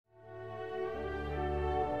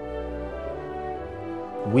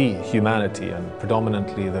We, humanity, and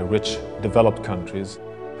predominantly the rich, developed countries,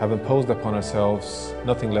 have imposed upon ourselves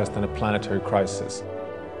nothing less than a planetary crisis.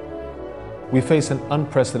 We face an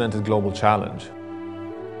unprecedented global challenge.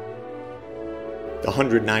 The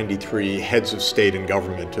 193 heads of state and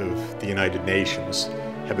government of the United Nations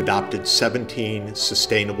have adopted 17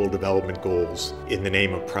 Sustainable Development Goals in the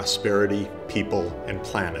name of prosperity, people, and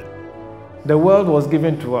planet. The world was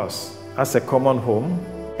given to us as a common home.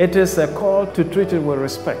 It is a call to treat it with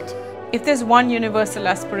respect. If there's one universal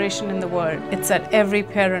aspiration in the world, it's that every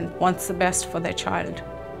parent wants the best for their child.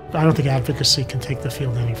 I don't think advocacy can take the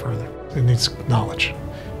field any further. It needs knowledge.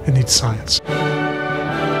 It needs science.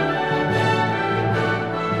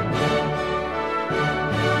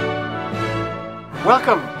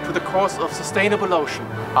 Welcome to the course of Sustainable Ocean.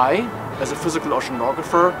 I, as a physical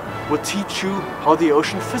oceanographer, will teach you how the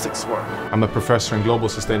ocean physics work. I'm a professor in global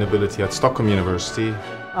sustainability at Stockholm University.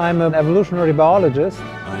 I'm an evolutionary biologist.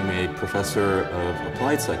 I'm a professor of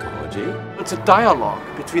applied psychology. It's a dialogue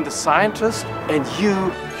between the scientist and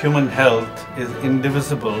you. Human health is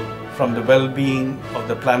indivisible from the well-being of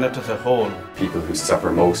the planet as a whole. People who suffer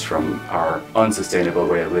most from our unsustainable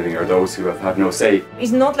way of living are those who have had no say.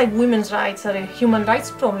 It's not like women's rights are a human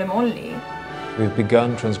rights problem only. We've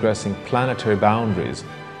begun transgressing planetary boundaries.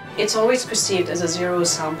 It's always perceived as a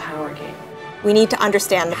zero-sum power game. We need to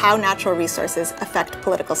understand how natural resources affect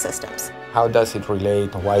political systems. How does it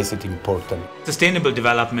relate? Why is it important? Sustainable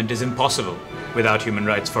development is impossible without human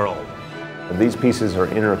rights for all. These pieces are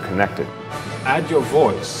interconnected. Add your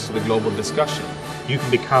voice to the global discussion. You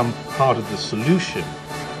can become part of the solution